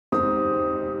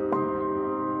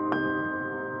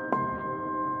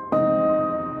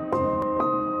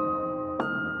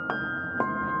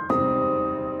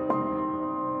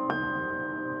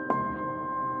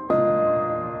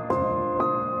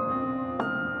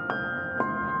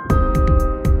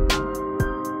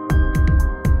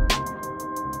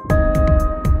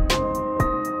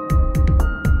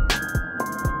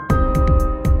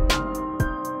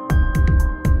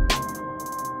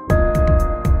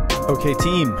Okay,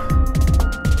 team.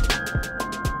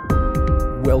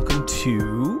 Welcome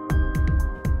to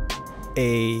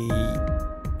a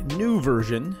new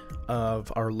version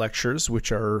of our lectures,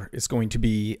 which is going to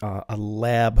be a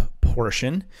lab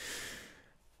portion.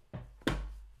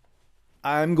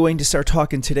 I'm going to start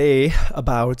talking today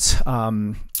about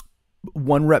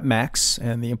one rep max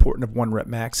and the importance of one rep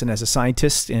max. And as a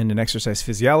scientist and an exercise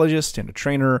physiologist and a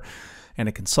trainer and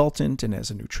a consultant and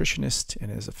as a nutritionist and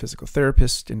as a physical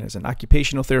therapist and as an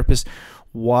occupational therapist,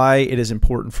 why it is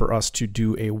important for us to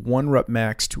do a one rep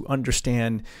max to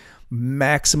understand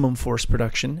maximum force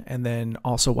production, and then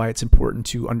also why it's important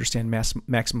to understand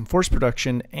maximum force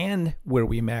production and where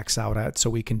we max out at so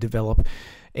we can develop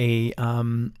a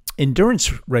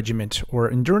endurance regiment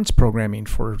or endurance programming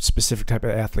for specific type of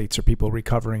athletes or people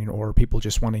recovering or people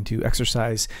just wanting to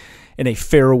exercise in a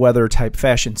fair weather type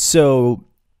fashion. So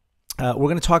we're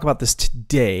going to talk about this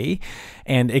today,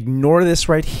 and ignore this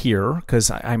right here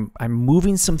because I'm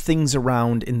moving some things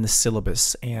around in the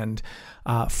syllabus. And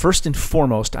first and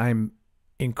foremost, I'm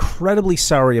incredibly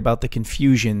sorry about the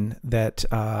confusion that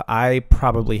I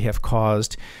probably have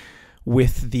caused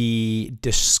with the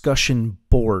discussion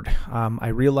board. I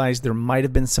realized there might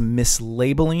have been some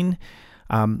mislabeling,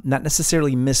 not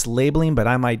necessarily mislabeling, but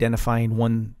I'm identifying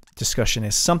one discussion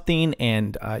as something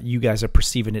and you guys are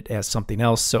perceiving it as something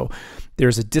else. So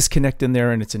there's a disconnect in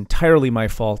there and it's entirely my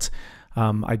fault.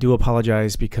 I do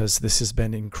apologize because this has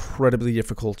been incredibly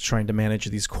difficult trying to manage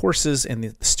these courses and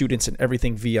the students and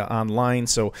everything via online.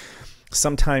 So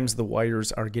sometimes the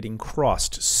wires are getting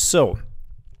crossed. So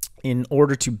in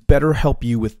order to better help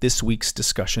you with this week's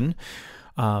discussion,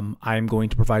 I'm going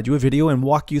to provide you a video and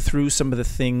walk you through some of the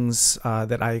things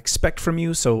that I expect from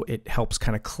you, so it helps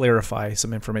kind of clarify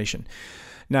some information.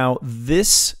 Now,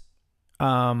 this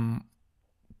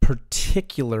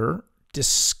particular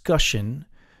discussion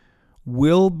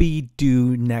will be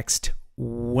due next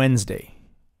Wednesday.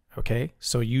 Okay,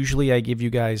 so usually I give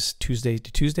you guys Tuesday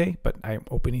to Tuesday, but I'm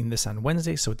opening this on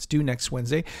Wednesday, so it's due next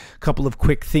Wednesday. A couple of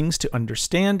quick things to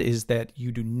understand is that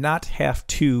you do not have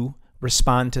to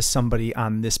respond to somebody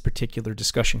on this particular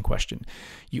discussion question.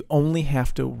 You only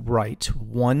have to write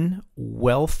one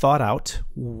well thought out,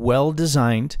 well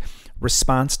designed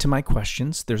response to my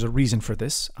questions. There's a reason for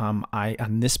this. On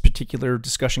this particular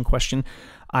discussion question,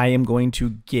 I am going to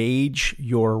gauge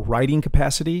your writing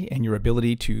capacity and your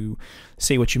ability to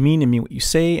say what you mean and mean what you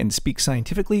say and speak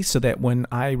scientifically, so that when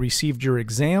I received your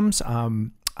exams,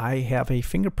 I have a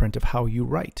fingerprint of how you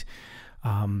write.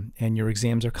 And your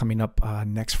exams are coming up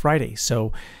next Friday.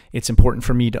 So it's important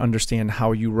for me to understand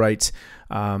how you write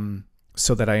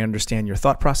so that I understand your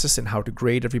thought process and how to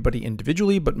grade everybody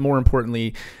individually. But more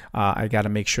importantly, I got to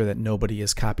make sure that nobody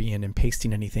is copying and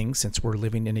pasting anything. Since we're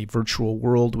living in a virtual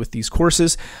world with these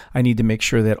courses, I need to make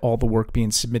sure that all the work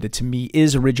being submitted to me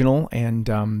is original. And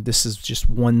this is just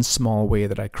one small way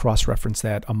that I cross-reference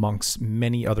that amongst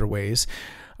many other ways.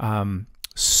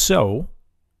 So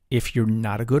if you're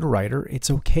not a good writer,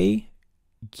 it's okay.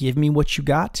 Give me what you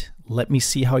got. Let me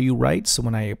see how you write. So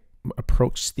when I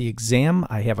approach the exam,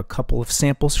 I have a couple of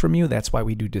samples from you. That's why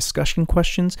we do discussion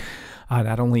questions.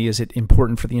 Not only is it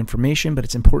important for the information, but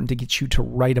it's important to get you to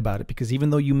write about it, because even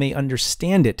though you may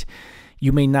understand it,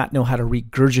 you may not know how to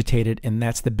regurgitate it, and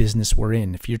that's the business we're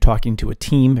in. If you're talking to a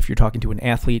team, if you're talking to an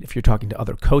athlete, if you're talking to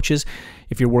other coaches,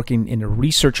 if you're working in a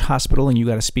research hospital and you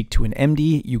got to speak to an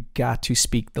MD, you got to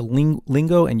speak the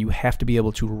lingo, and you have to be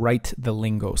able to write the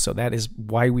lingo. So that is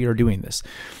why we are doing this.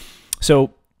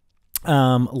 So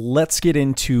let's get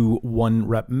into one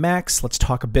rep max. Let's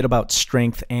talk a bit about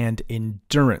strength and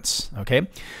endurance. Okay,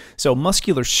 so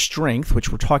muscular strength,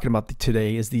 which we're talking about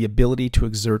today, is the ability to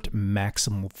exert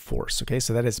maximal force. Okay,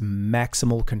 so that is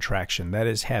maximal contraction. That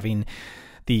is having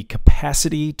the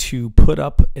capacity to put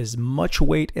up as much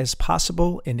weight as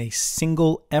possible in a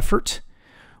single effort,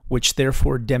 which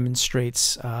therefore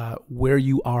demonstrates where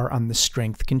you are on the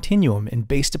strength continuum. And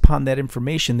based upon that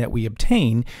information that we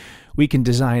obtain, we can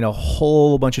design a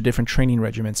whole bunch of different training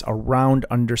regimens around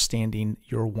understanding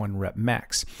your one rep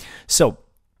max. So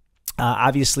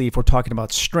obviously, if we're talking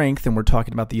about strength and we're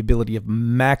talking about the ability of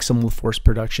maximal force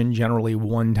production, generally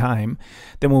one time,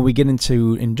 then when we get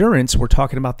into endurance, we're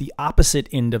talking about the opposite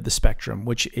end of the spectrum,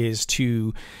 which is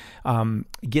to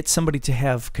get somebody to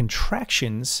have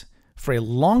contractions for a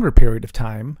longer period of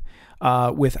time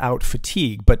without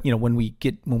fatigue. But when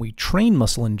we train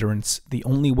muscle endurance, the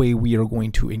only way we are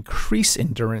going to increase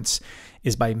endurance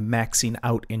is by maxing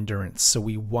out endurance. So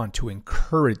we want to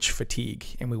encourage fatigue,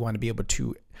 and we want to be able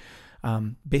to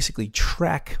basically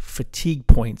track fatigue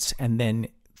points and then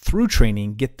through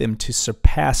training get them to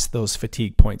surpass those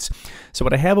fatigue points. So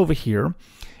what I have over here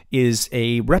is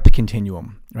a rep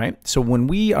continuum, right? So when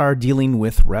we are dealing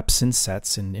with reps and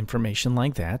sets and information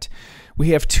like that, we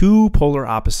have two polar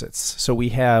opposites. So we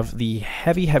have the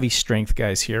heavy strength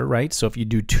guys here, right? So if you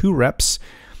do 2 reps,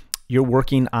 you're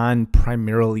working on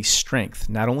primarily strength.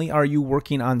 Not only are you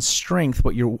working on strength,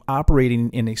 but you're operating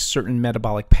in a certain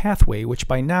metabolic pathway, which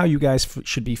by now you guys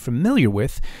should be familiar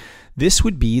with. This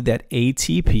would be that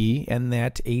ATP and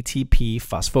that ATP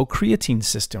phosphocreatine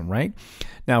system, right?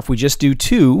 Now, if we just do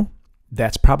 2,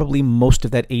 that's probably most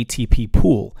of that ATP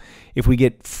pool. If we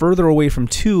get further away from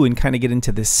 2 and kind of get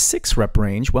into this 6 rep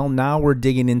range, well, now we're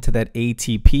digging into that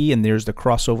ATP, and there's the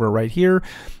crossover right here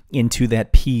into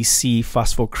that PC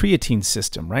phosphocreatine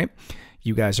system, right?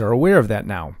 You guys are aware of that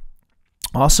now.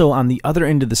 Also, on the other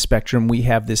end of the spectrum, we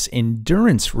have this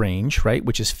endurance range, right,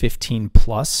 which is 15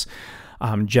 plus.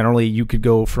 Generally, you could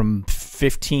go from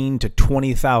 15 to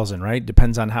 20,000, right?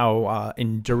 Depends on how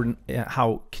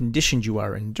how conditioned you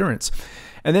are in endurance.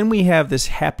 And then we have this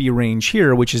happy range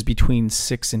here, which is between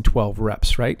 6 and 12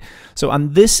 reps, right? So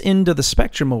on this end of the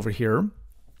spectrum over here,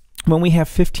 when we have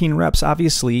 15 reps,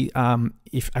 obviously,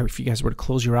 if you guys were to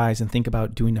close your eyes and think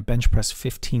about doing a bench press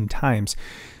 15 times,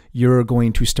 you're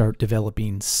going to start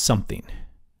developing something,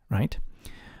 right?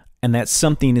 And that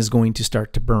something is going to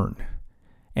start to burn.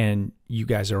 And you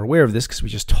guys are aware of this because we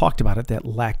just talked about it, that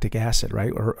lactic acid,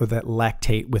 right? Or that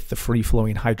lactate with the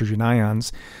free-flowing hydrogen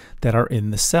ions that are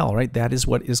in the cell, right? That is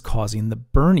what is causing the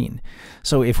burning.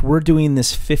 So if we're doing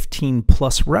this 15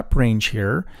 plus rep range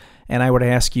here, and I would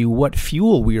ask you what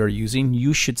fuel we are using,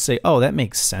 you should say, oh, that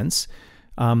makes sense.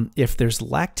 If there's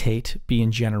lactate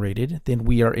being generated, then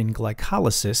we are in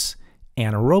glycolysis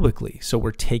anaerobically. So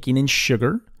we're taking in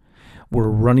sugar, we're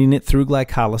running it through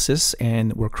glycolysis,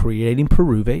 and we're creating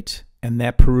pyruvate, and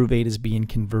that pyruvate is being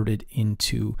converted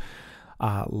into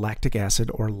lactic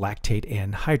acid or lactate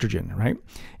and hydrogen, right?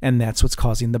 And that's what's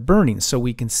causing the burning. So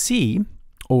we can see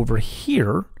over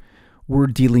here, we're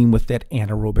dealing with that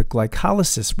anaerobic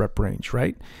glycolysis rep range,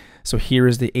 right? So here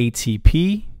is the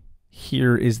ATP,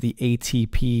 here is the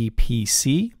ATP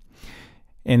PC,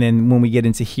 and then when we get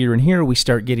into here and here, we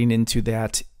start getting into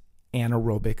that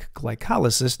anaerobic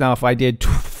glycolysis. Now, if I did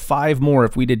 5 more,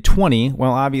 if we did 20,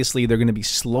 well, obviously they're going to be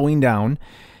slowing down,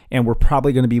 and we're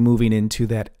probably going to be moving into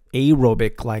that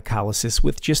aerobic glycolysis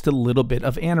with just a little bit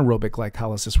of anaerobic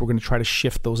glycolysis. We're going to try to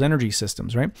shift those energy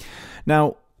systems, right?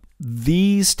 Now,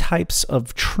 these types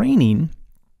of training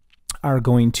are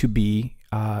going to be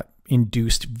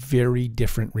induced very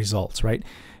different results, right?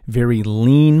 Very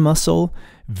lean muscle,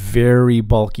 very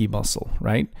bulky muscle,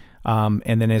 right?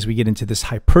 And then as we get into this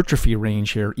hypertrophy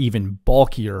range here, even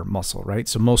bulkier muscle, right?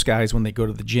 So most guys, when they go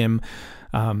to the gym,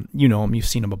 you know them, you've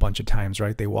seen them a bunch of times,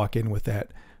 right? They walk in with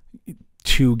that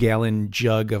 2-gallon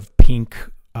jug of pink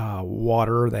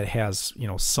water that has, you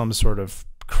know, some sort of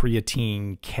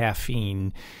creatine,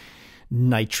 caffeine,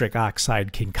 nitric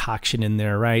oxide concoction in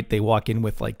there, right? They walk in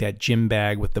with like that gym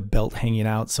bag with the belt hanging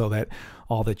out so that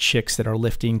all the chicks that are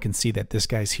lifting can see that this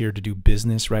guy's here to do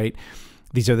business, right?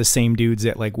 These are the same dudes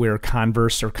that like wear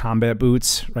Converse or combat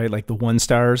boots, right? Like the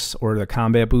 1-stars or the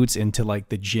combat boots into like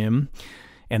the gym,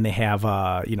 and they have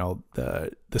you know,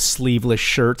 the sleeveless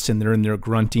shirts, and they're in there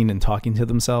grunting and talking to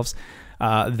themselves.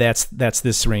 That's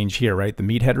this range here, right? The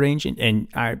meathead range. And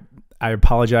I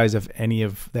apologize if any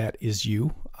of that is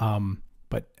you,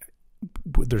 but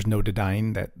there's no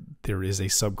denying that there is a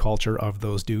subculture of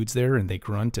those dudes there, and they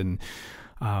grunt, and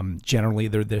generally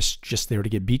they're just there to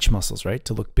get beach muscles, right?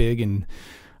 To look big and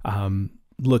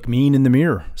look mean in the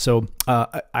mirror. So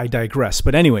I digress.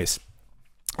 But anyways,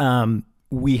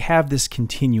 we have this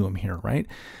continuum here, right?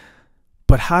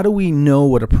 But how do we know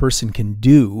what a person can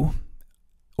do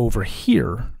over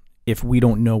here if we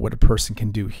don't know what a person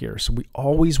can do here? So we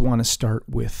always want to start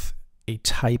with a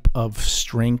type of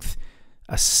strength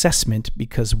assessment,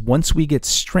 because once we get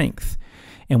strength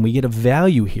and we get a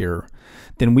value here,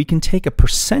 then we can take a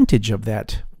percentage of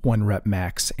that 1 rep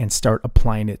max and start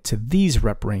applying it to these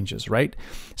rep ranges, right?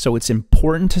 So it's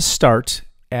important to start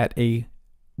at a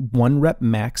 1 rep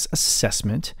max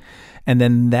assessment, and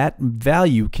then that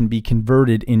value can be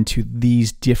converted into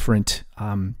these different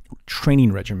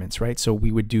training regimens, right? So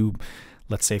we would do,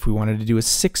 let's say if we wanted to do a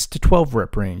 6 to 12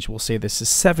 rep range, we'll say this is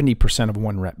 70% of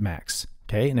 1 rep max.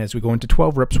 Okay, and as we go into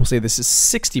 12 reps, we'll say this is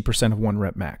 60% of 1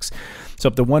 rep max. So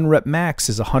if the 1 rep max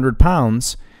is 100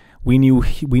 pounds, we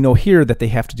know here that they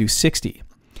have to do 60.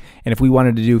 And if we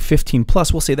wanted to do 15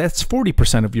 plus, we'll say that's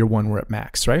 40% of your 1 rep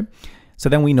max, right? So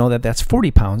then we know that that's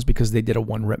 40 pounds because they did a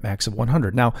 1 rep max of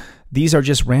 100. Now, these are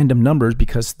just random numbers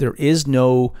because there is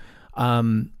no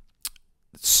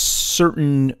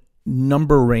certain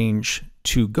number range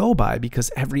to go by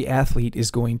because every athlete is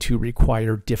going to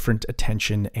require different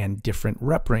attention and different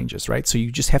rep ranges, right? So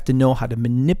you just have to know how to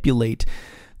manipulate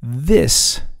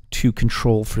this to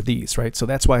control for these, right? So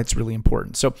that's why it's really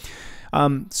important. So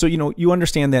you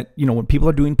understand that, when people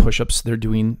are doing push-ups, they're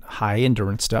doing high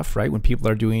endurance stuff, right? When people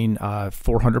are doing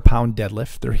 400-pound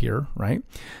deadlift, they're here, right?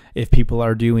 If people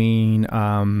are doing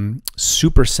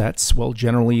supersets, well,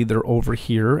 generally they're over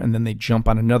here, and then they jump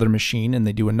on another machine and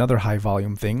they do another high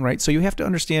volume thing, right? So you have to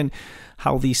understand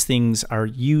how these things are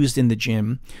used in the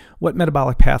gym, what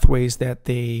metabolic pathways that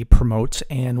they promote,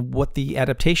 and what the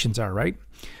adaptations are, right?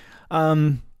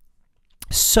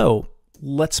 So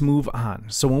let's move on.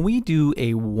 So when we do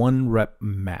a 1 rep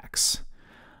max,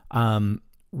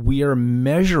 we are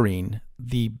measuring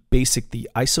the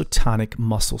isotonic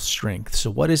muscle strength. So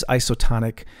what is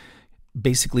isotonic?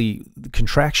 Basically, the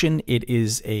contraction, it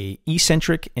is a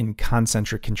eccentric and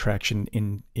concentric contraction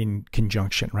in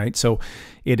conjunction, right? So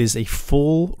it is a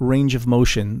full range of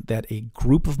motion that a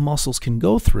group of muscles can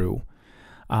go through,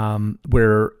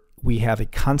 where we have a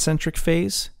concentric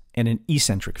phase and an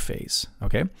eccentric phase,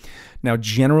 okay? Now,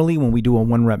 generally, when we do a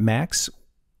 1 rep max,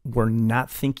 we're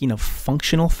not thinking of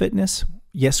functional fitness.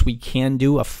 Yes, we can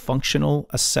do a functional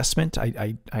assessment.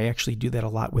 I actually do that a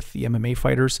lot with the MMA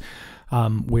fighters,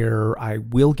 where I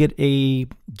will get a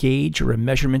gauge or a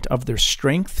measurement of their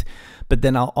strength, but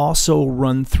then I'll also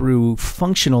run through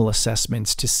functional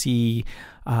assessments to see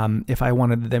if I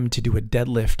wanted them to do a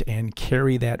deadlift and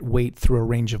carry that weight through a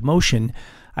range of motion.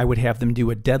 I would have them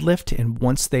do a deadlift, and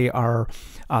once they are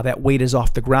that weight is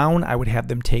off the ground, I would have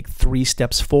them take 3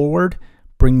 steps forward,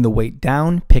 bring the weight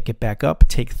down, pick it back up,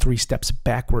 take 3 steps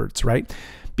backwards, right?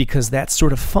 Because that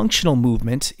sort of functional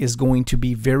movement is going to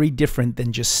be very different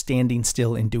than just standing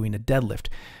still and doing a deadlift.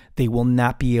 They will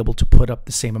not be able to put up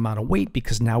the same amount of weight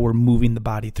because now we're moving the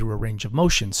body through a range of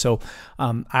motion. So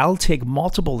I'll take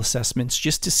multiple assessments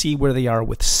just to see where they are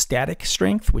with static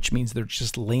strength, which means they're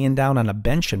just laying down on a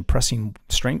bench and pressing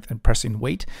strength and pressing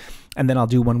weight. And then I'll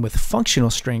do one with functional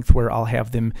strength where I'll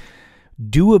have them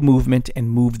do a movement and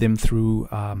move them through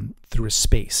through a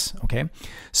space, okay?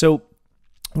 So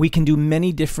we can do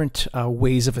many different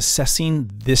ways of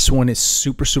assessing. This one is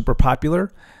super, super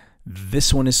popular.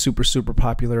 This one is super, super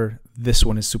popular. This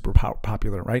one is super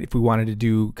popular, right? If we wanted to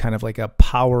do kind of like a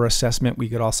power assessment, we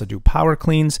could also do power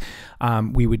cleans.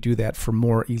 We would do that for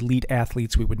more elite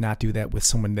athletes. We would not do that with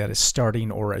someone that is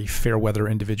starting or a fair weather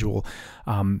individual,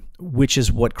 which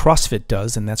is what CrossFit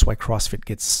does. And that's why CrossFit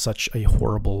gets such a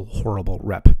horrible, horrible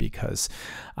rep because,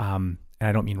 and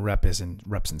I don't mean rep as in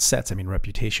reps and sets, I mean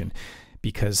reputation,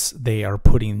 because they are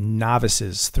putting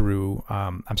novices through,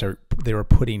 they are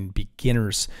putting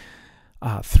beginners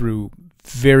through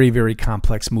very, very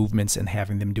complex movements and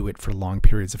having them do it for long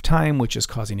periods of time, which is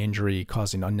causing injury,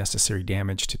 causing unnecessary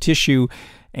damage to tissue,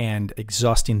 and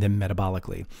exhausting them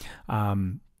metabolically.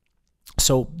 But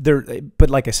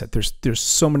like I said, there's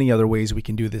so many other ways we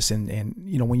can do this, and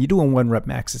when you do a 1 rep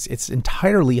max, it's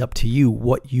entirely up to you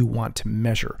what you want to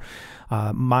measure.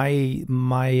 My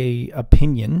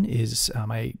opinion is,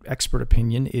 my expert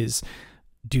opinion is,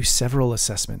 do several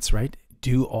assessments, right?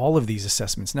 Do all of these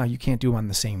assessments. Now, you can't do them on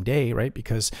the same day, right?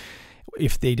 Because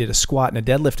if they did a squat and a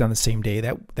deadlift on the same day,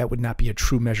 that would not be a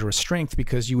true measure of strength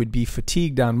because you would be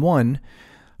fatigued on one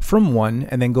from one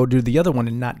and then go do the other one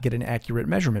and not get an accurate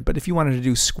measurement. But if you wanted to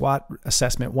do squat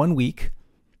assessment 1 week,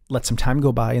 let some time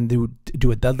go by and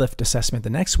do a deadlift assessment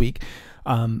the next week,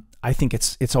 I think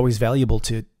it's always valuable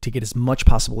to get as much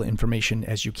possible information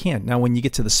as you can. Now, when you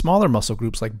get to the smaller muscle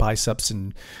groups like biceps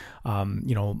and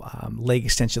leg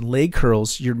extension, leg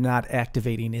curls, you're not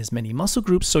activating as many muscle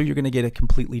groups, so you're going to get a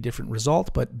completely different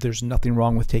result. But there's nothing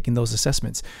wrong with taking those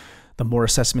assessments. The more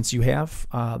assessments you have,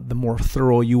 the more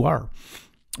thorough you are.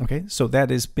 Okay, so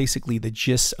that is basically the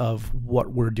gist of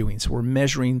what we're doing. So we're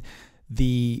measuring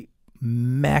the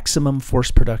maximum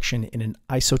force production in an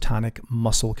isotonic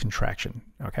muscle contraction,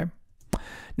 okay?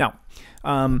 Now,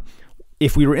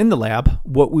 if we were in the lab,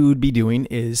 what we would be doing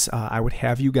is I would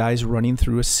have you guys running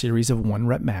through a series of 1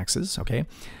 rep maxes, okay?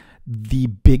 The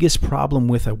biggest problem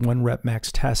with a 1 rep max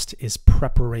test is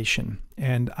preparation,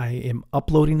 and I am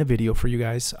uploading a video for you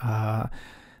guys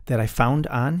that I found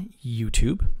on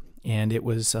YouTube, and it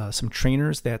was some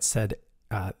trainers that said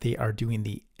they are doing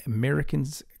the American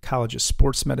College of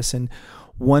Sports Medicine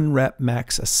 1 rep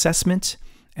max assessment,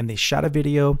 and they shot a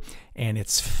video, and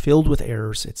it's filled with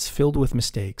errors, it's filled with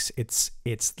mistakes, it's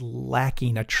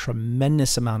lacking a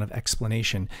tremendous amount of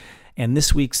explanation. And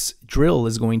this week's drill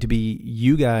is going to be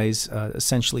you guys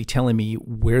essentially telling me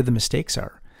where the mistakes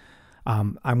are.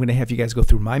 I'm going to have you guys go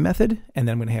through my method, and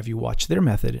then I'm going to have you watch their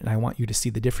method, and I want you to see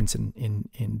the difference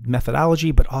in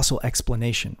methodology, but also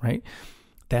explanation, right?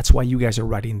 That's why you guys are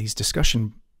writing these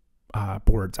discussion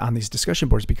boards,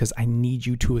 because I need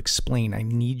you to explain. I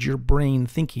need your brain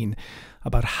thinking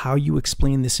about how you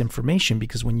explain this information,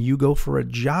 because when you go for a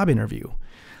job interview,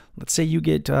 let's say you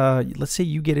get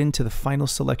into the final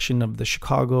selection of the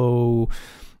Chicago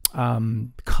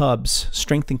Cubs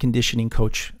strength and conditioning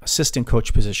coach, assistant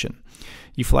coach position.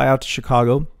 You fly out to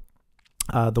Chicago,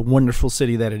 the wonderful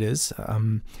city that it is,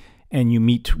 and you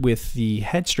meet with the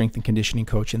head strength and conditioning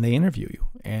coach, and they interview you,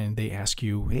 and they ask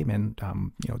you, "Hey, man,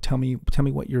 tell me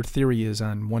what your theory is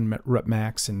on 1 rep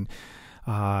max, and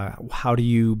how do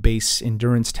you base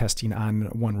endurance testing on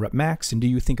 1 rep max? And do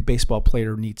you think a baseball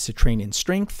player needs to train in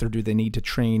strength, or do they need to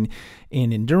train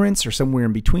in endurance, or somewhere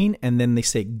in between?" And then they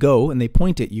say, "Go," and they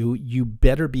point at you. You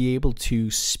better be able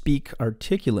to speak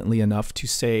articulately enough to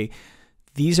say,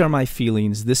 "These are my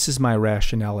feelings, this is my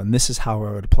rationale, and this is how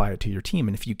I would apply it to your team."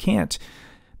 And if you can't,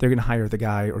 they're going to hire the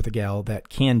guy or the gal that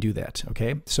can do that,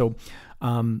 okay? So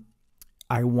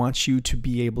I want you to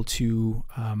be able to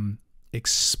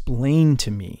explain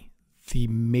to me the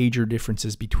major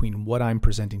differences between what I'm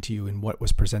presenting to you and what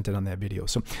was presented on that video.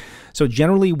 So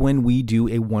generally, when we do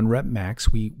a 1 rep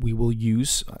max, we will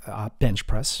use a bench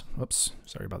press. Oops,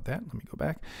 sorry about that. Let me go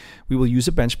back. We will use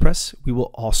a bench press. We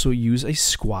will also use a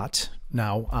squat.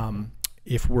 Now,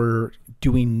 if we're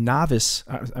doing novice,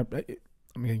 I'm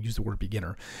going to use the word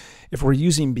beginner. If we're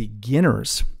using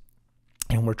beginners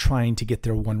and we're trying to get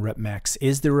their 1 rep max,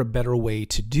 is there a better way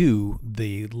to do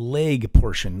the leg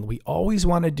portion? We always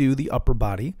want to do the upper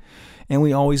body, and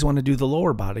we always want to do the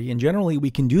lower body. And generally,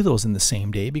 we can do those in the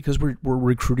same day because we're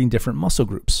recruiting different muscle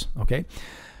groups, okay?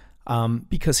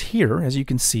 Because here, as you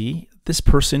can see, this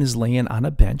person is laying on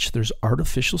a bench. There's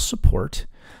artificial support.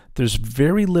 There's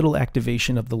very little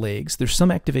activation of the legs. There's some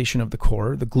activation of the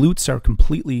core. The glutes are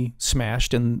completely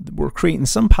smashed, and we're creating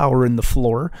some power in the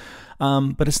floor,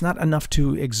 but it's not enough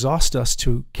to exhaust us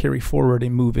to carry forward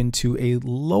and move into a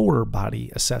lower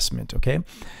body assessment, okay?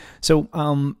 So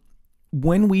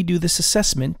when we do this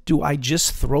assessment, do I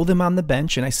just throw them on the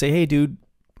bench and I say, "Hey, dude,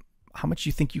 how much do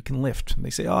you think you can lift?" And they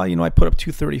say, "Oh, I put up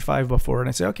 235 before." And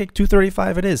I say, "Okay,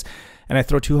 235 it is." And I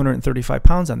throw 235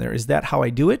 pounds on there. Is that how I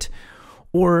do it?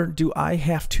 Or do I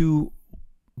have to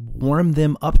warm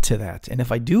them up to that? And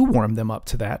if I do warm them up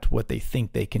to that, what they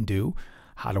think they can do,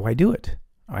 how do I do it?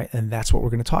 All right, and that's what we're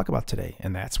going to talk about today.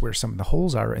 And that's where some of the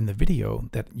holes are in the video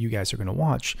that you guys are going to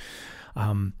watch.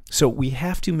 So we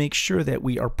have to make sure that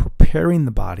we are preparing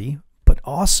the body, but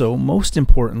also, most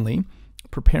importantly,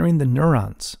 preparing the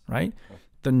neurons, right?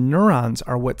 The neurons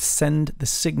are what send the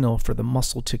signal for the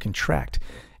muscle to contract,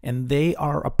 and they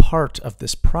are a part of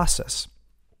this process.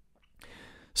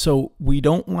 So we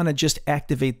don't want to just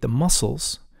activate the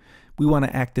muscles. We want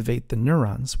to activate the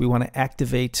neurons. We want to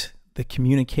activate the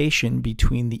communication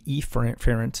between the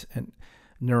efferent and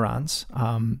neurons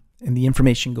and the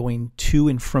information going to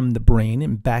and from the brain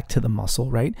and back to the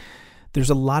muscle, right? There's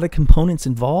a lot of components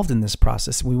involved in this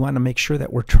process. We want to make sure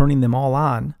that we're turning them all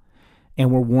on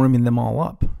and we're warming them all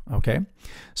up, okay?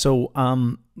 So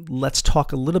let's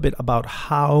talk a little bit about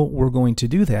how we're going to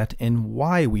do that and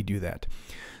why we do that.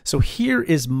 So here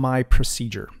is my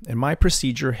procedure, and my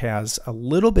procedure has a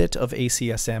little bit of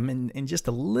ACSM and just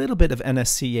a little bit of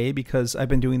NSCA because I've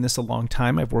been doing this a long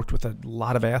time. I've worked with a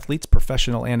lot of athletes,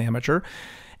 professional and amateur,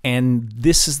 and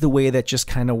this is the way that just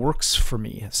kind of works for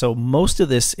me. So most of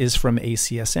this is from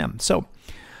ACSM. So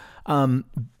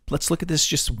let's look at this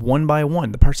just one by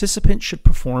one. The participant should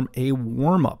perform a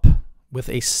warm-up with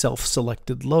a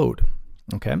self-selected load,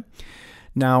 okay?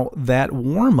 Now, that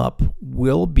warm-up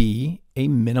will be a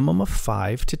minimum of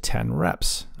 5 to 10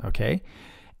 reps, okay?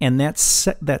 And that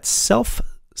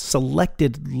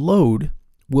self-selected load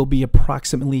will be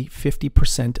approximately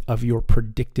 50% of your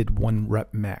predicted 1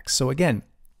 rep max. So again,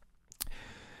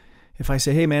 if I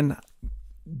say, "Hey, man,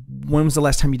 when was the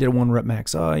last time you did a 1 rep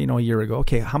max?" "Oh, a year ago."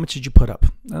 "Okay, how much did you put up?"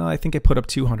 "Oh, I think I put up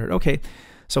 200. Okay,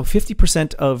 so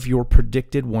 50% of your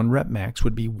predicted 1 rep max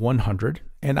would be 100.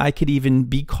 And I could even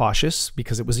be cautious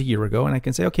because it was a year ago, and I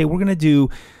can say, okay, we're going to do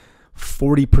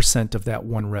 40% of that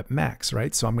 1 rep max,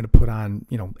 right? So I'm going to put on,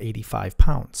 85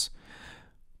 pounds.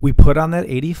 We put on that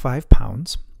 85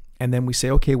 pounds, and then we say,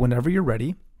 okay, whenever you're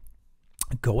ready,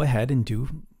 go ahead and do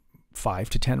 5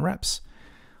 to 10 reps.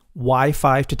 Why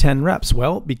 5 to 10 reps?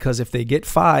 Well, because if they get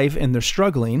 5 and they're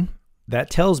struggling, that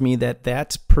tells me that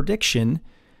that prediction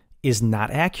is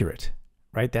not accurate,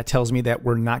 right? That tells me that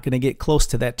we're not going to get close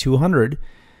to that 200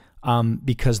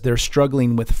 because they're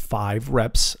struggling with 5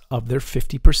 reps of their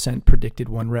 50% predicted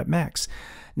 1 rep max.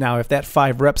 Now, if that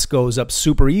 5 reps goes up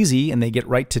super easy and they get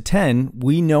right to 10,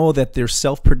 we know that their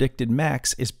self-predicted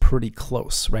max is pretty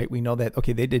close, right? We know that,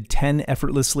 okay, they did 10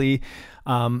 effortlessly.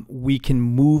 We can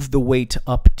move the weight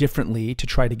up differently to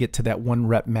try to get to that 1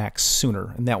 rep max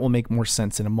sooner, and that will make more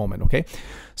sense in a moment, okay?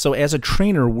 So as a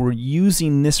trainer, we're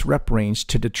using this rep range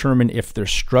to determine if they're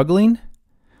struggling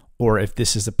or if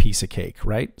this is a piece of cake,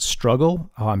 right?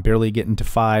 Struggle, oh, I'm barely getting to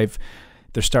 5.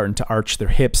 They're starting to arch their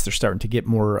hips. They're starting to get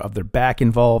more of their back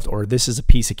involved, or this is a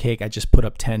piece of cake. I just put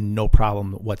up 10, no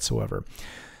problem whatsoever.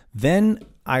 Then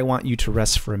I want you to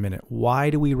rest for a minute. Why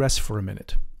do we rest for a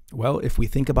minute? Well, if we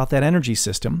think about that energy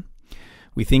system,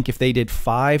 we think if they did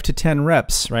 5 to 10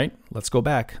 reps, right? Let's go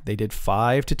back. They did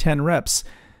 5 to 10 reps.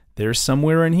 There's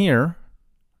somewhere in here,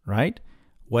 right?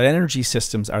 What energy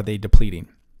systems are they depleting?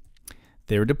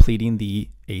 They're depleting the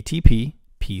ATP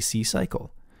PC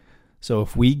cycle. So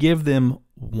if we give them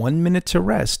 1 minute to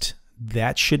rest,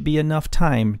 that should be enough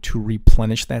time to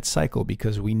replenish that cycle,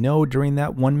 because we know during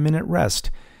that 1 minute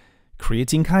rest,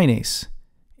 creatine kinase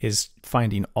is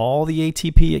finding all the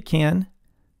ATP it can.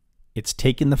 It's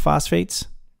taking the phosphates,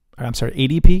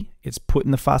 ADP. It's putting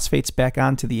the phosphates back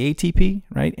onto the ATP,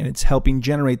 right? And it's helping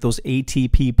generate those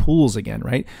ATP pools again,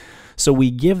 right? So we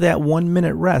give that 1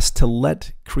 minute rest to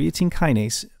let creatine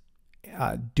kinase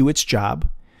do its job.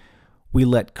 We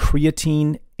let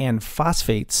creatine and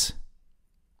phosphates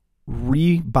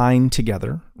rebind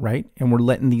together, right? And we're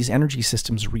letting these energy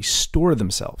systems restore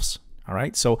themselves, all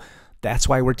right? So that's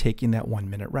why we're taking that 1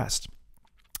 minute rest.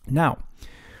 Now,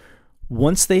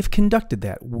 once they've conducted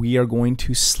that, we are going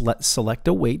to select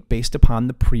a weight based upon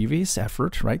the previous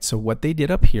effort, right? So what they did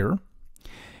up here,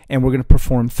 and we're going to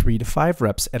perform 3 to 5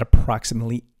 reps at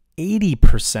approximately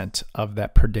 80% of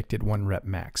that predicted 1 rep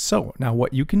max. So now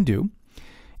what you can do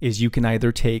is you can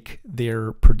either take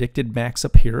their predicted max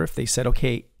up here. If they said,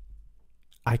 okay,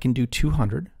 I can do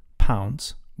 200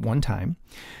 pounds one time,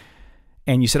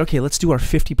 and you said, okay, let's do our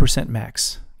 50%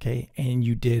 max, okay? And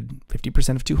you did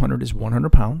 50% of 200 is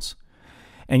 100 pounds.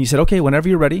 And you said, okay, whenever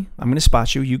you're ready, I'm going to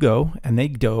spot you. You go, and they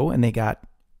go, and they got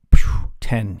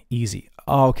 10 easy.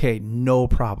 Okay, no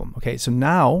problem. Okay, so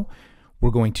now we're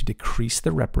going to decrease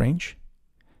the rep range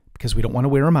because we don't want to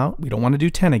wear them out. We don't want to do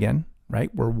 10 again. Right?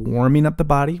 We're warming up the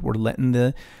body. We're letting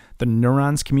the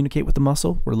neurons communicate with the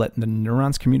muscle. We're letting the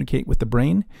neurons communicate with the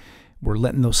brain. We're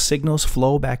letting those signals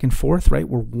flow back and forth, right?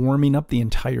 We're warming up the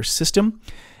entire system.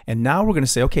 And now we're going to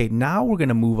say, okay, now we're going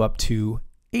to move up to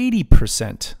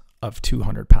 80% of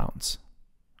 200 pounds.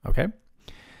 Okay?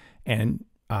 And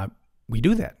we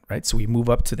do that, right? So we move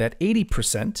up to that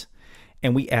 80%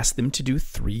 and we ask them to do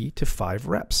 3 to 5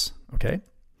 reps. Okay?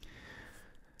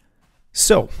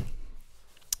 So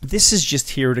this is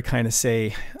just here to kind of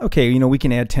say, okay, you know, we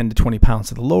can add 10 to 20 pounds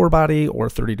to the lower body or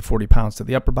 30 to 40 pounds to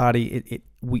the upper body.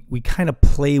 We kind of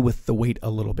play with the weight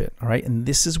a little bit, all right? And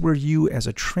this is where you, as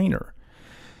a trainer,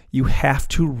 you have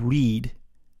to read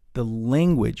the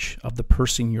language of the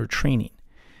person you're training.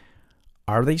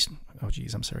 Are they, oh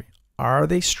geez, I'm sorry. Are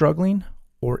they struggling,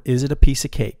 or is it a piece of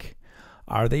cake?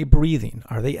 Are they breathing?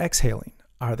 Are they exhaling?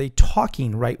 Are they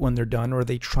talking right when they're done, or are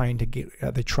they trying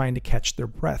to catch their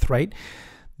breath, right?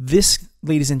 This,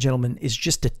 ladies and gentlemen, is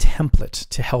just a template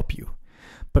to help you.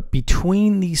 But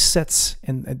between these sets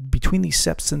and between these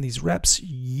steps and these reps,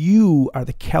 you are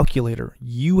the calculator.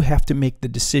 You have to make the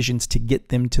decisions to get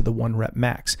them to the 1 rep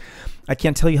max. I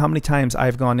can't tell you how many times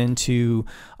I've gone into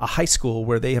a high school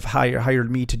where they have hired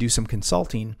me to do some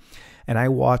consulting, and I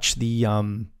watch the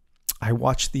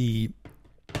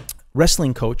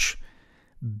wrestling coach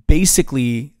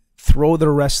basically throw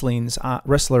their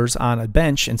wrestlers on a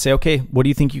bench and say, okay, what do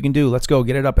you think you can do? Let's go,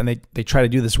 get it up. And they try to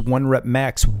do this 1 rep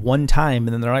max one time,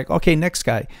 and then they're like, okay, next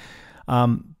guy.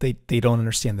 They don't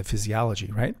understand the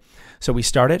physiology, right? So we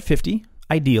start at 50.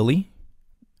 Ideally,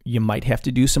 you might have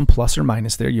to do some plus or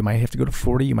minus there. You might have to go to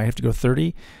 40. You might have to go to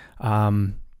 30.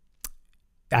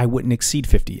 I wouldn't exceed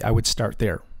 50. I would start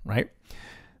there, right?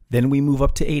 Then we move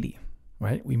up to 80.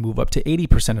 Right? We move up to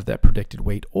 80% of that predicted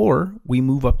weight, or we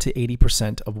move up to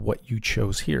 80% of what you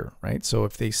chose here, right? So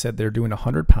if they said they're doing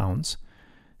 100 pounds,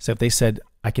 so if they said,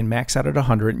 I can max out at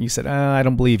 100, and you said, I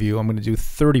don't believe you, I'm going to do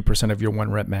 30% of your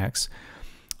 1 rep max.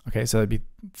 Okay, so that'd be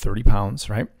 30 pounds,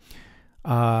 right?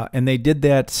 And they did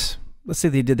that, let's say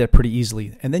they did that pretty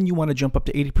easily. And then you want to jump up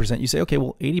to 80%. You say, okay,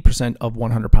 well, 80% of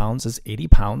 100 pounds is 80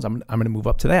 pounds. I'm going to move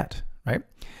up to that, right?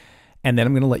 And then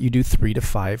I'm going to let you do 3 to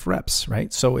 5 reps,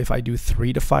 right? So if I do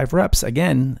 3 to 5 reps,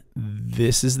 again,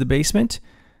 this is the basement.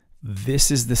 This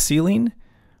is the ceiling.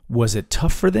 Was it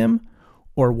tough for them,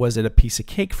 or was it a piece of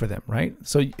cake for them, right?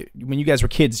 So when you guys were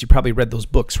kids, you probably read those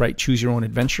books, right? Choose Your Own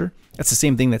Adventure. That's the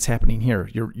same thing that's happening here.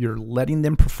 You're letting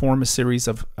them perform a series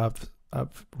of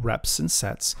reps and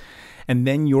sets, and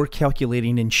then you're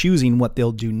calculating and choosing what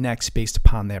they'll do next based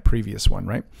upon that previous one,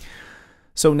 right?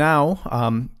 So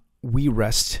now we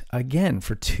rest again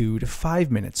for 2 to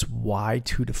 5 minutes. Why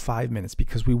 2 to 5 minutes?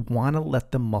 Because we want to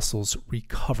let the muscles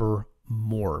recover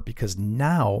more, because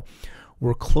now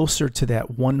we're closer to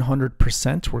that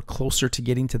 100%. We're closer to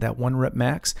getting to that 1 rep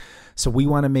max. So we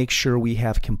want to make sure we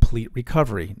have complete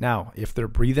recovery. Now, if they're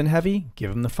breathing heavy,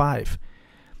 give them the 5.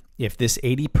 If this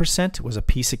 80% was a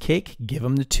piece of cake, give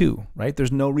them the 2, right?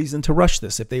 There's no reason to rush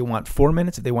this. If they want 4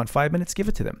 minutes, if they want 5 minutes, give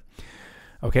it to them,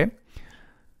 okay?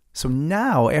 So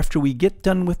now, after we get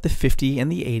done with the 50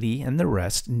 and the 80 and the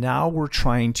rest, now we're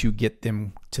trying to get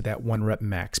them to that 1 rep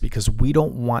max, because we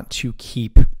don't want to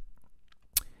keep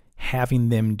having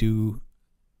them do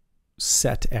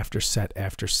set after set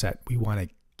after set. We want to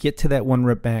get to that 1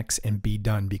 rep max and be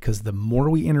done, because the more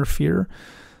we interfere,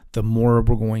 the more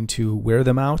we're going to wear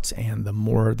them out and the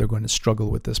more they're going to struggle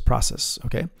with this process,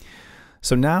 okay?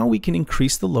 So now we can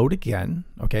increase the load again,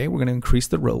 okay? We're going to increase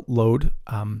the load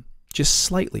just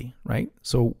slightly, right?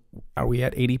 So are we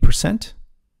at 80%?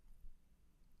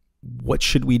 What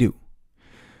should we do?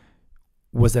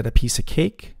 Was that a piece of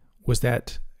cake? Was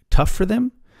that tough for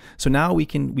them? So now we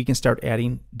can start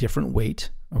adding different weight,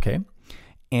 okay?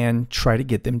 And try to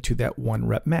get them to that 1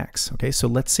 rep max, okay? So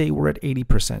let's say we're at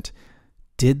 80%.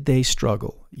 Did they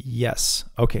struggle? Yes.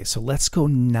 Okay, so let's go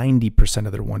 90%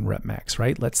 of their 1 rep max,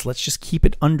 right? Let's just keep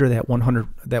it under that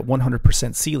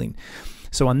 100% ceiling.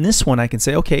 So on this one, I can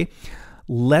say, okay,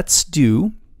 let's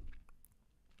do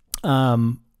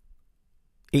 90%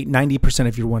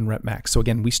 of your 1 rep max. So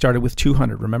again, we started with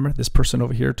 200. Remember, this person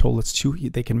over here told us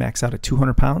they can max out at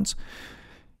 200 pounds.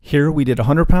 Here we did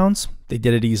 100 pounds. They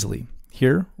did it easily.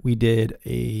 Here we did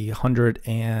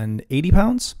 180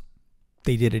 pounds.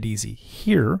 They did it easy.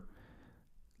 Here,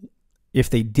 if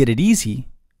they did it easy,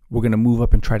 we're going to move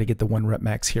up and try to get the 1 rep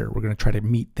max here. We're going to try to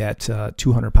meet that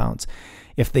 200 pounds.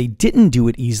 If they didn't do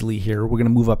it easily here, we're going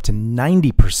to move up to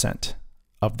 90%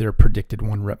 of their predicted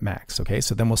 1 rep max. Okay,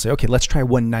 so then we'll say, okay, let's try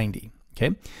 190.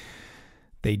 Okay,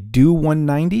 they do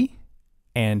 190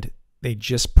 and they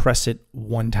just press it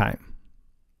 1 time.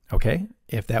 Okay,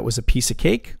 if that was a piece of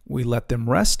cake, we let them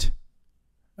rest.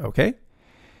 Okay,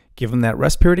 give them that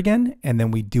rest period again, and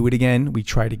then we do it again. We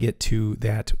try to get to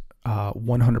that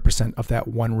 100% of that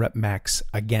 1 rep max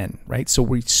again, right? So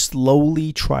we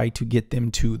slowly try to get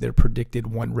them to their predicted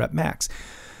 1 rep max.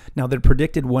 Now, their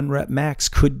predicted 1 rep max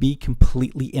could be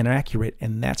completely inaccurate,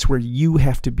 and that's where you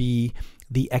have to be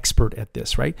the expert at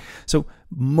this, right? So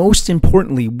most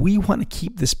importantly, we want to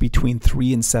keep this between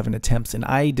 3 and 7 attempts, and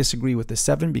I disagree with the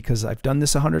 7 because I've done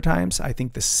this 100 times. I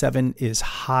think the 7 is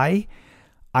high.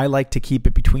 I like to keep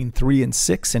it between 3 and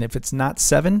 6, and if it's not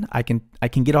 7, I can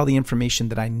get all the information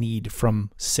that I need from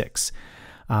 6.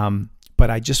 But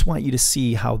I just want you to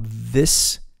see how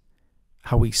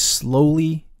we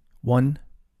slowly 1,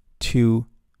 2,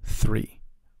 3,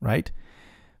 right?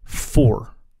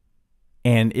 4.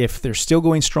 And if they're still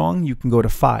going strong, you can go to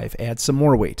 5, add some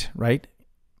more weight, right?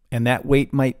 And that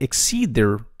weight might exceed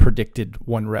their predicted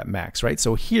 1 rep max, right?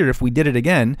 So here, if we did it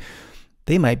again,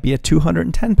 they might be at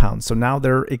 210 pounds. So now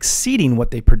they're exceeding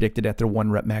what they predicted at their 1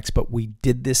 rep max, but we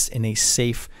did this in a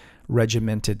safe,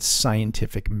 regimented,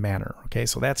 scientific manner. Okay,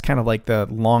 so that's kind of like the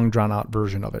long drawn out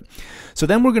version of it. So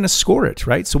then we're going to score it,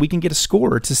 right? So we can get a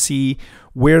score to see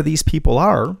where these people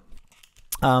are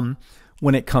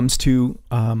when it comes to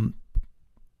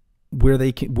where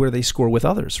they score with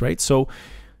others, right? So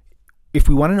if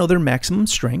we want to know their maximum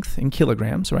strength in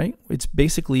kilograms, right, it's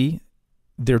basically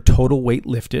their total weight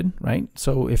lifted, right?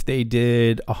 So if they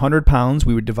did 100 pounds,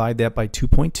 we would divide that by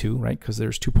 2.2, right? Because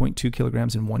there's 2.2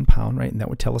 kilograms in 1 pound, right? And that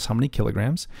would tell us how many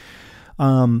kilograms.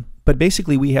 But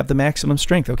basically, we have the maximum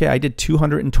strength. Okay, I did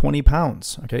 220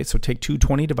 pounds. Okay, so take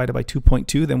 220 divided by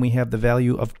 2.2, then we have the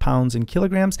value of pounds in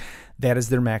kilograms. That is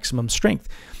their maximum strength.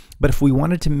 But if we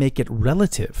wanted to make it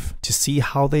relative to see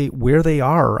where they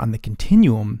are on the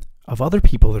continuum of other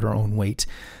people at our own weight,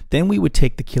 then we would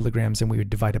take the kilograms and we would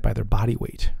divide it by their body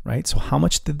weight, right? So how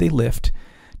much did they lift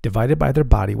divided by their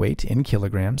body weight in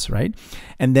kilograms, right?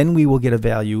 And then we will get a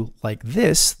value like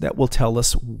this that will tell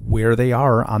us where they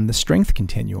are on the strength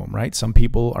continuum, right? Some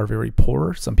people are very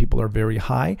poor, some people are very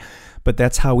high, but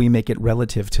that's how we make it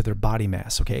relative to their body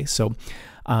mass, okay? So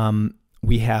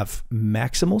we have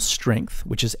maximal strength,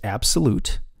 which is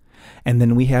absolute, and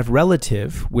then we have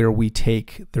relative, where we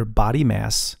take their body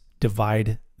mass,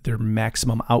 divide their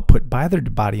maximum output by their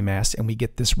body mass, and we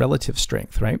get this relative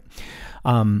strength, right?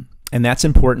 And that's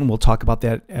important. We'll talk about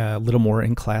that a little more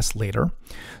in class later.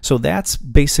 So that's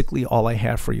basically all I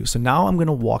have for you. So now I'm going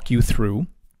to walk you through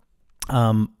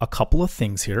a couple of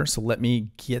things here. So let me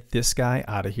get this guy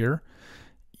out of here.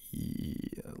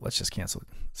 Let's just cancel it.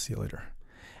 See you later.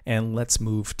 And let's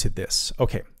move to this.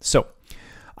 Okay, so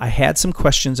I had some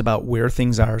questions about where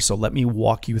things are, so let me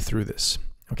walk you through this.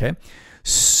 Okay,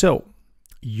 so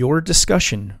your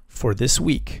discussion for this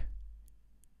week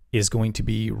is going to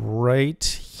be right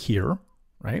here,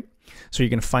 right? So you're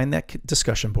going to find that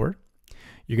discussion board.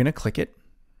 You're going to click it.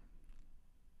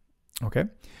 Okay.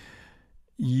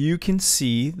 You can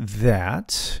see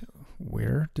that,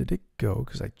 where did it go?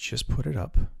 Because I just put it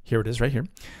up. Here it is right here.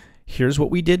 Here's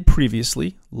what we did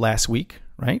previously last week,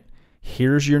 right?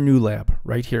 Here's your new lab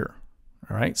right here.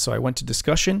 All right. So I went to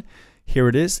discussion. Here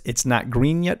it is. It's not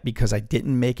green yet because I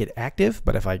didn't make it active,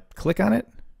 but if I click on it,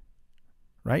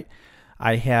 right,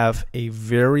 I have a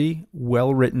very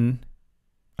well-written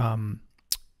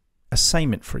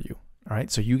assignment for you. All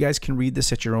right, so you guys can read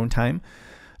this at your own time.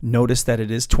 Notice that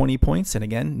it is 20 points. And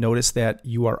again, notice that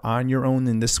you are on your own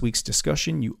in this week's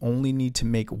discussion. You only need to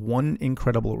make one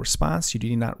incredible response. You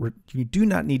do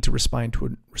not need to respond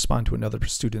to another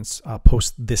student's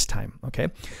post this time. Okay,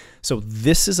 so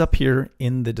this is up here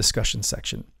in the discussion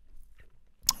section.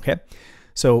 Okay,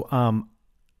 so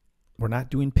we're not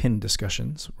doing pinned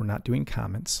discussions. We're not doing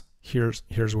comments. Here's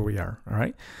where we are. All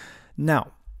right.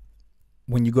 Now,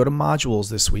 when you go to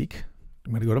modules this week,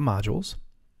 I'm going to go to modules.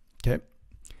 Okay.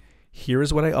 Here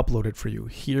is what I uploaded for you.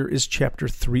 Here is chapter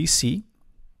 3c.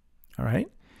 All right.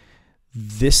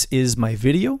 This is my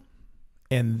video,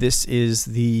 and this is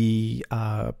the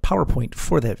PowerPoint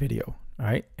for that video. All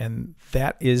right. And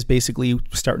that is basically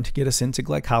starting to get us into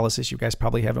glycolysis. You guys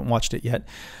probably haven't watched it yet.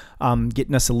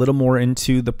 Getting us a little more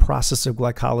into the process of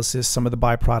glycolysis, some of the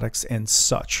byproducts and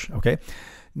such. Okay.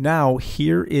 Now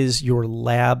here is your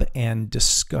lab and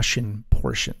discussion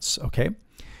portions. Okay.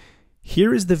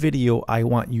 Here is the video I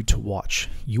want you to watch.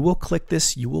 You will click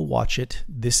this, you will watch it.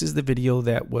 This is the video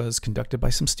that was conducted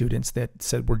by some students that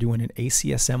said we're doing an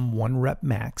ACSM 1 rep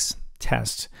max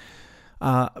test.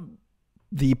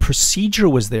 The procedure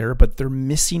was there, but they're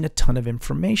missing a ton of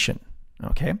information.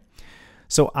 Okay.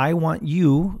 So I want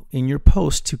you in your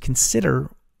post to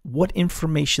consider what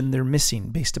information they're missing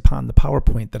based upon the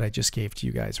PowerPoint that I just gave to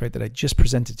you guys, right? That I just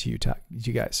presented to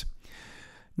you guys.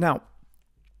 Now,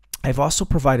 I've also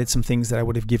provided some things that I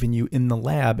would have given you in the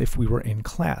lab if we were in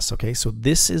class. Okay, so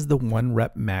this is the 1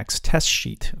 rep max test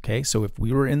sheet. Okay, so if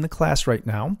we were in the class right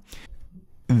now,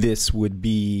 this would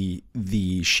be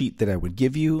the sheet that I would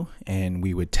give you, and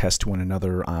we would test one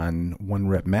another on 1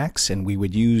 rep max, and we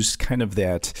would use kind of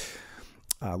that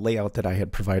layout that I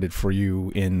had provided for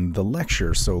you in the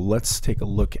lecture. So let's take a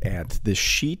look at this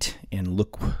sheet and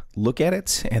look at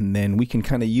it, and then we can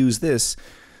kind of use this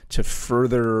to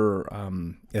further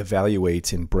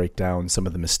evaluate and break down some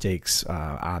of the mistakes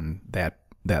on that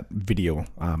video,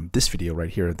 this video right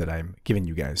here that I'm giving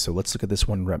you guys. So let's look at this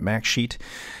 1 rep max sheet,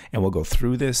 and we'll go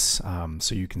through this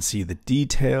so you can see the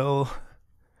detail.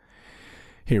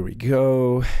 Here we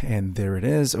go, and there it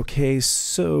is. Okay,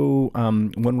 so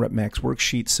 1 rep max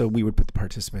worksheet. So we would put the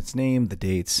participant's name, the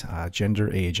dates,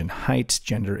 gender, age, and height.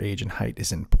 Gender, age, and height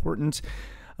is important.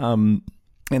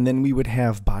 And then we would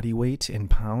have body weight in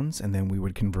pounds, and then we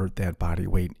would convert that body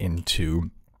weight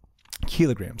into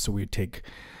kilograms. So we'd take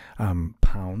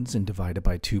pounds and divide it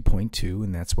by 2.2,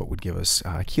 and that's what would give us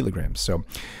kilograms. So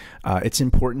it's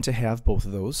important to have both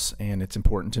of those, and it's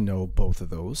important to know both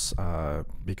of those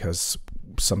because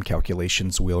some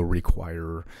calculations will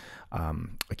require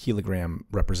a kilogram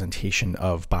representation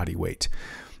of body weight.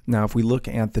 Now, if we look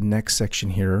at the next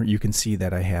section here, you can see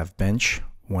that I have bench,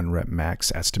 1 rep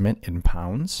max estimate in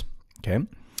pounds, okay?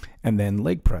 And then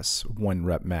leg press, 1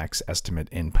 rep max estimate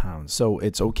in pounds. So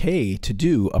it's okay to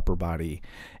do upper body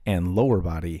and lower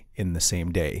body in the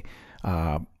same day.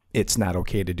 It's not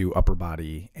okay to do upper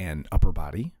body and upper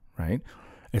body, right?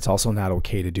 It's also not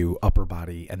okay to do upper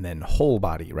body and then whole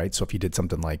body, right? So if you did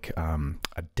something like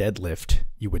a deadlift,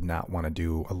 you would not want to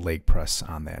do a leg press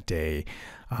on that day.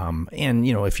 And,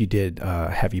 you know, if you did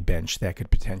a heavy bench, that could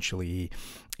potentially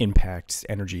impact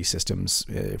energy systems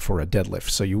for a deadlift.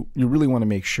 So you really want to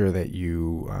make sure that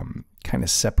you kind of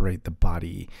separate the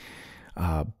body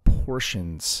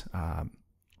portions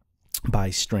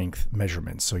by strength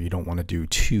measurements. So you don't want to do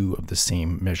 2 of the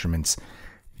same measurements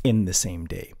in the same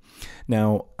day.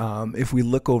 Now, if we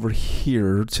look over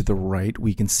here to the right,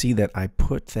 we can see that I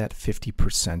put that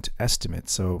 50% estimate.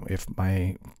 So if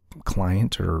my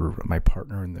client or my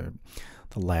partner in the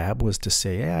lab was to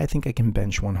say, yeah, I think I can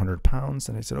bench 100 pounds,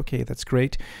 and I said, okay, that's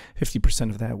great. 50%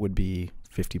 of that would be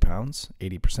 50 pounds.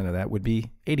 80% of that would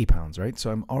be 80 pounds, right?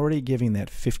 So I'm already giving that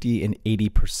 50 and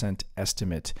 80%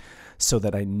 estimate so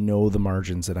that I know the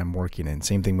margins that I'm working in.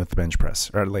 Same thing with the bench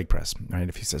press or leg press, right?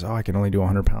 If he says, oh, I can only do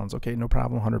 100 pounds. Okay, no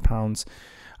problem, 100 pounds.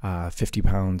 50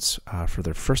 pounds for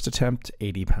their first attempt,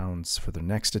 80 pounds for their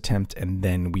next attempt, and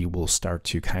then we will start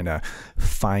to kind of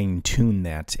fine tune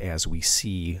that as we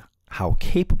see how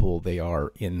capable they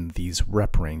are in these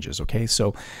rep ranges, okay?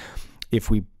 So if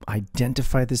we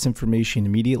identify this information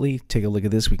immediately, take a look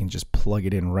at this, we can just plug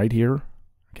it in right here,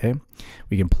 okay?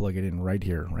 We can plug it in right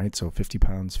here, right? So 50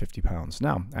 pounds, 50 pounds.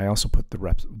 Now, I also put the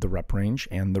rep range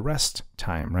and the rest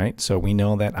time, right? So we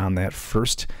know that on that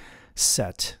first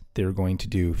set, they're going to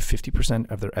do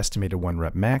 50% of their estimated 1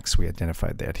 rep max. We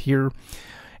identified that here.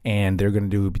 And they're going to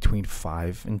do between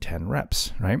 5 and 10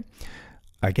 reps, right?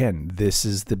 Again, this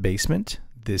is the basement.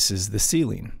 This is the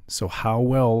ceiling. So how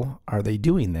well are they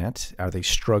doing that? Are they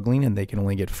struggling and they can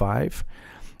only get 5?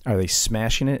 Are they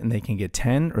smashing it and they can get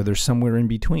 10? Or they're somewhere in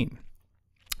between,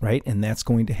 right? And that's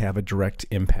going to have a direct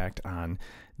impact on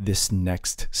this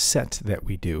next set that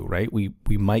we do, right? We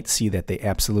might see that they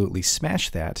absolutely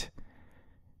smash that.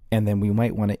 And then we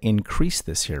might want to increase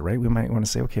this here, right? We might want to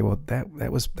say, okay, well,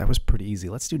 that was pretty easy.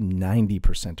 Let's do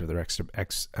 90% of their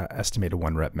estimated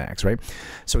 1 rep max, right?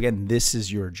 So again, this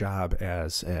is your job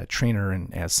as a trainer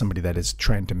and as somebody that is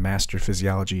trying to master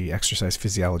physiology, exercise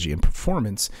physiology, and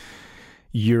performance.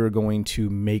 You're going to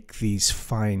make these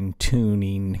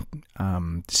fine-tuning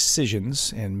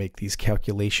decisions and make these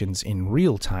calculations in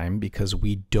real time because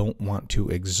we don't want to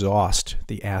exhaust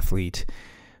the athlete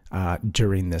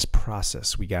during this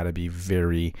process. We got to be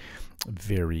very,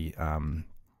 very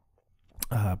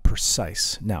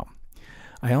precise. Now,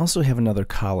 I also have another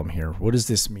column here. What does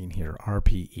this mean here?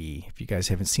 RPE. If you guys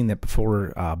haven't seen that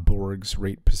before, Borg's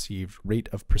rate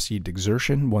of perceived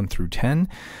exertion, 1 through 10.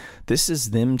 This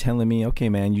is them telling me, okay,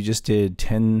 man, you just did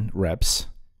 10 reps.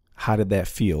 How did that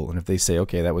feel? And if they say,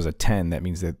 okay, that was a 10, that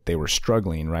means that they were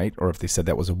struggling, right? Or if they said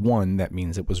that was a 1, that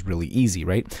means it was really easy,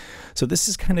 right? So this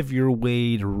is kind of your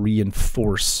way to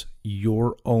reinforce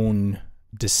your own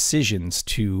decisions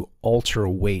to alter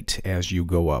weight as you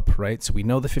go up, right? So we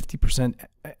know the 50%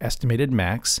 estimated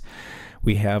max.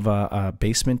 We have a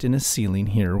basement and a ceiling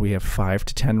here. We have 5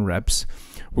 to 10 reps.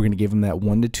 We're going to give them that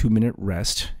 1 to 2 minute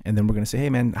rest. And then we're going to say, hey,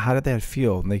 man, how did that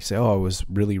feel? And they say, oh, it was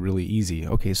really, really easy.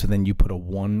 Okay, so then you put a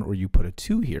 1 or you put a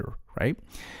 2 here, right?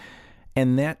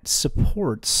 And that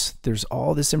supports, there's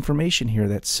all this information here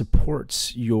that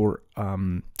supports your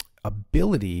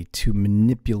ability to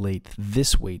manipulate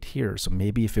this weight here. So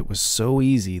maybe if it was so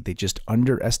easy, they just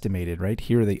underestimated, right?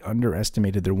 Here they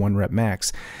underestimated their 1 rep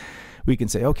max. We can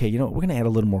say, okay, you know, we're going to add a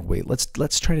little more weight.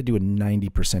 Let's try to do a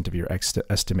 90% of your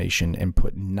estimation and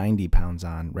put 90 pounds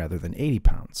on rather than 80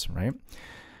 pounds, right?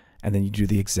 And then you do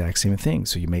the exact same thing.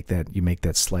 So you make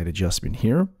that slight adjustment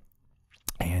here,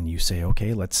 and you say,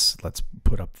 okay, let's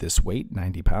put up this weight,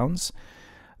 90 pounds.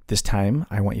 This time,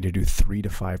 I want you to do 3 to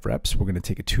 5 reps. We're going to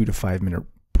take a 2 to 5 minute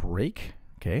break,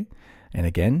 okay? And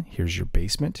again, here's your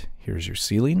basement, here's your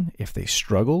ceiling. If they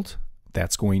struggled,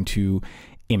 that's going to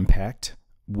impact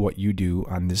what you do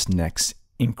on this next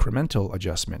incremental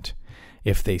adjustment.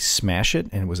 If they smash it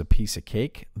and it was a piece of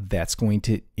cake, that's going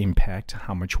to impact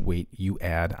how much weight you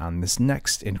add on this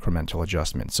next incremental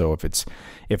adjustment. So if it's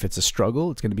a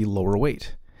struggle, it's going to be lower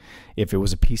weight. If it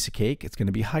was a piece of cake, it's going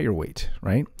to be higher weight,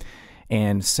 right?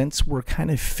 And since we're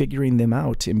kind of figuring them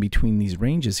out in between these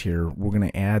ranges here, we're going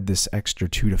to add this extra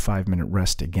 2 to 5 minute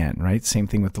rest again, right? Same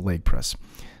thing with the leg press.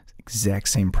 Exact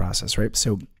same process, right?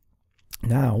 So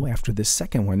now, after this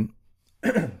second one,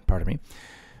 pardon me,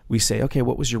 we say, okay,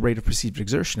 what was your rate of perceived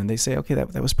exertion? And they say, okay,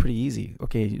 that was pretty easy.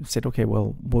 Okay, you said, okay,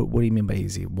 well, what do you mean by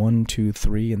easy? 1, 2,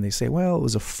 3, and they say, well, it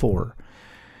was a 4.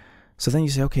 So then you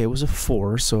say, okay, it was a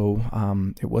 4,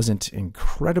 so it wasn't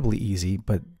incredibly easy,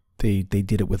 but they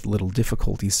did it with little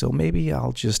difficulty, so maybe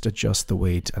I'll just adjust the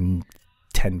weight and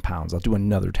 10 pounds. I'll do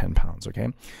another 10 pounds, okay?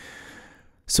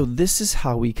 So this is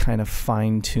how we kind of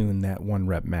fine tune that 1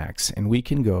 rep max. And we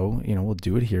can go, you know, we'll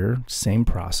do it here, same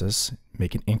process,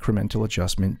 make an incremental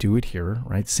adjustment, do it here,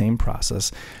 right? Same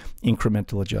process,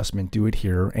 incremental adjustment, do it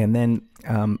here. And then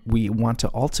we want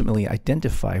to ultimately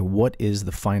identify what is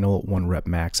the final 1 rep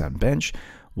max on bench,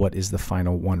 what is the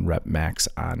final 1 rep max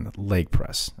on leg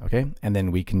press, okay? And then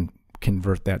we can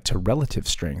convert that to relative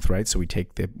strength, right? So we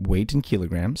take the weight in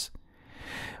kilograms,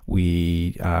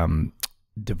 we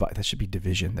divide, that should be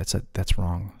division. That's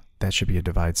wrong. That should be a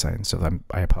divide sign. So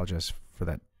I apologize for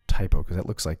that typo because that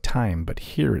looks like time, but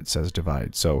here it says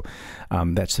divide. So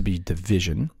that should be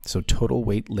division. So total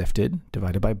weight lifted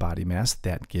divided by body mass,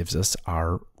 that gives us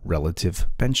our relative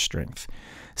bench strength.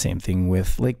 Same thing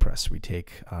with leg press. We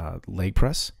take leg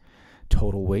press,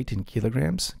 total weight in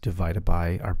kilograms divided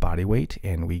by our body weight,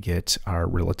 and we get our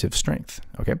relative strength.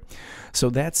 Okay, so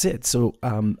that's it. So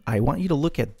I want you to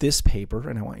look at this paper,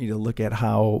 and I want you to look at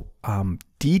how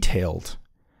detailed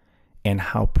and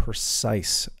how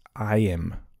precise I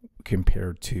am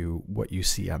compared to what you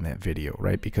see on that video,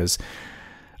 right? Because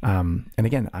and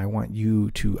again, I want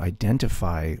you to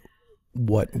identify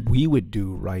what we would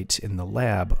do right in the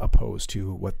lab opposed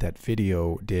to what that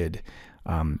video did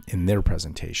in their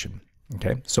presentation.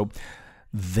 Okay, so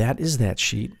that is that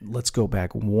sheet. Let's go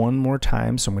back one more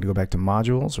time. So I'm going to go back to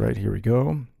modules, right? Here we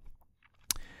go.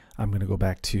 I'm going to go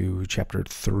back to chapter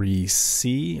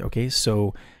 3c. Okay,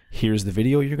 so here's the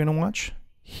video you're going to watch.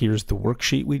 Here's the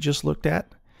worksheet we just looked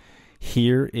at.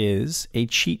 Here is a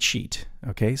cheat sheet.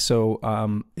 Okay, so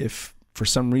if for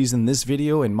some reason this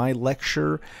video and my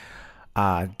lecture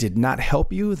did not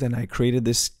help you, then I created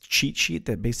this cheat sheet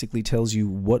that basically tells you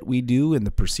what we do and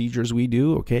the procedures we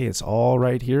do. Okay, it's all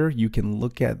right here. You can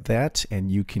look at that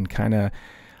and you can kind of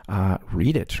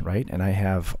read it, right? And I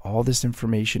have all this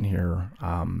information here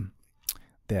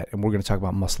and we're going to talk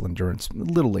about muscle endurance a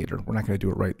little later. We're not going to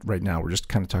do it right now. We're just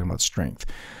kind of talking about strength.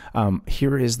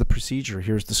 Here is the procedure.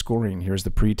 Here's the scoring. Here's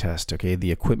the pre-test. Okay,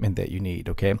 the equipment that you need.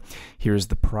 Okay, here's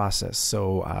the process.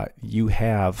 So you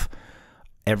have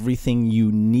everything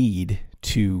you need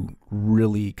to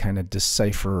really kind of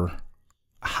decipher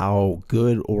how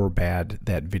good or bad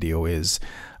that video is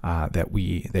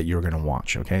that you're going to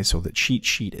watch. Okay, so the cheat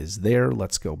sheet is there.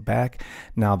 Let's go back.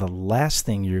 Now the last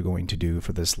thing you're going to do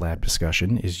for this lab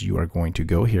discussion is you are going to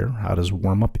go here. How does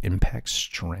warm-up impact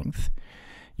strength?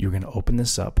 You're going to open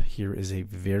this up. Here is a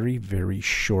very, very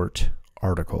short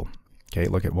article. Okay,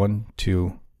 look at 1,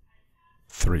 2,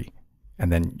 3.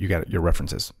 And then you got your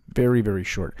references. Very, very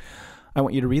short. I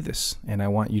want you to read this, and I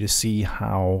want you to see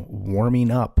how warming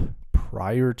up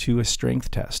prior to a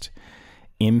strength test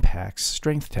impacts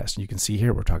strength test. You can see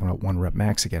here we're talking about 1 rep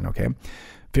max again. Okay,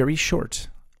 very short.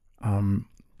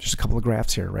 Just a couple of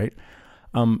graphs here, right?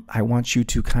 I want you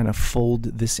to kind of fold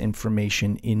this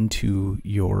information into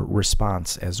your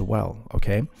response as well.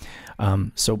 Okay,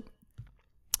 and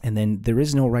then there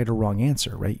is no right or wrong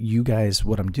answer, right? You guys,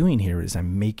 what I'm doing here is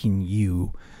I'm making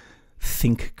you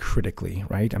think critically,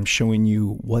 right? I'm showing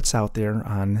you what's out there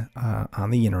on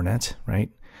the internet, right?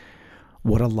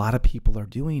 What a lot of people are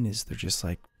doing is they're just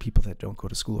like people that don't go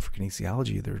to school for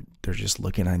kinesiology. They're just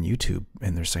looking on YouTube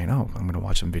and they're saying, oh, I'm going to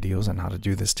watch some videos on how to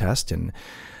do this test, and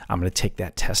I'm going to take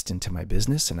that test into my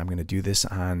business, and I'm going to do this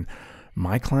on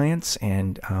my clients.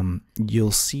 And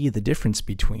you'll see the difference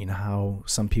between how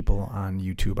some people on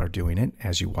YouTube are doing it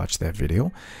as you watch that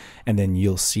video, and then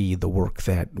you'll see the work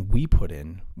that we put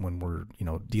in when we're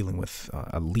dealing with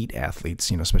elite athletes,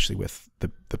 especially with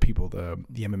the people, the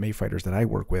MMA fighters that I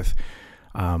work with.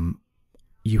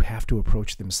 You have to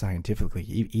approach them scientifically,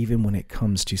 even when it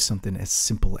comes to something as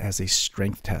simple as a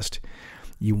strength test.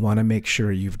 You want to make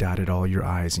sure you've dotted all your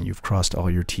I's and you've crossed all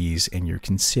your T's, and you're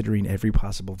considering every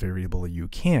possible variable you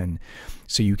can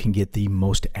so you can get the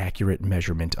most accurate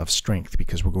measurement of strength,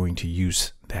 because we're going to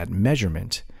use that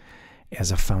measurement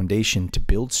as a foundation to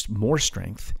build more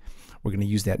strength. We're going to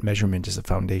use that measurement as a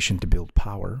foundation to build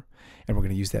power, and we're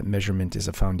going to use that measurement as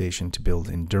a foundation to build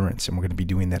endurance, and we're going to be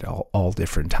doing that all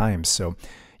different times. So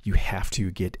you have to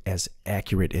get as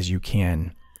accurate as you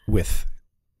can with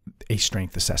a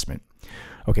strength assessment.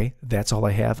 Okay, that's all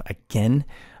I have. Again,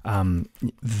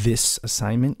 this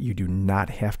assignment, you do not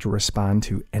have to respond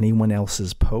to anyone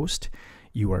else's post.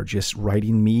 You are just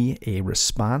writing me a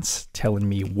response telling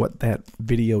me what that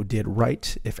video did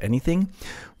right, if anything,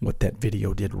 what that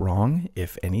video did wrong,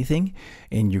 if anything,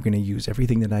 and you're going to use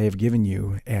everything that I have given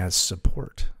you as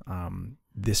support.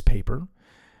 This paper,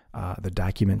 the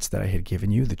documents that I had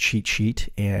given you, the cheat sheet,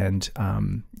 and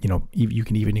you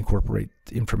can even incorporate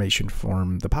information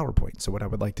from the PowerPoint. So what I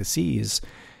would like to see is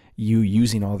you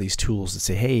using all these tools to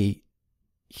say, hey,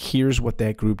 here's what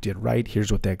that group did right, here's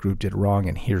what that group did wrong,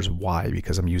 and here's why,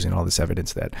 because I'm using all this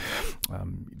evidence that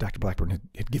Dr. Blackburn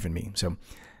had given me. So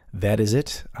that is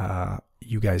it.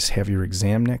 You guys have your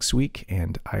exam next week,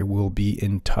 and I will be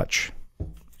in touch.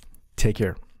 Take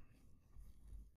care.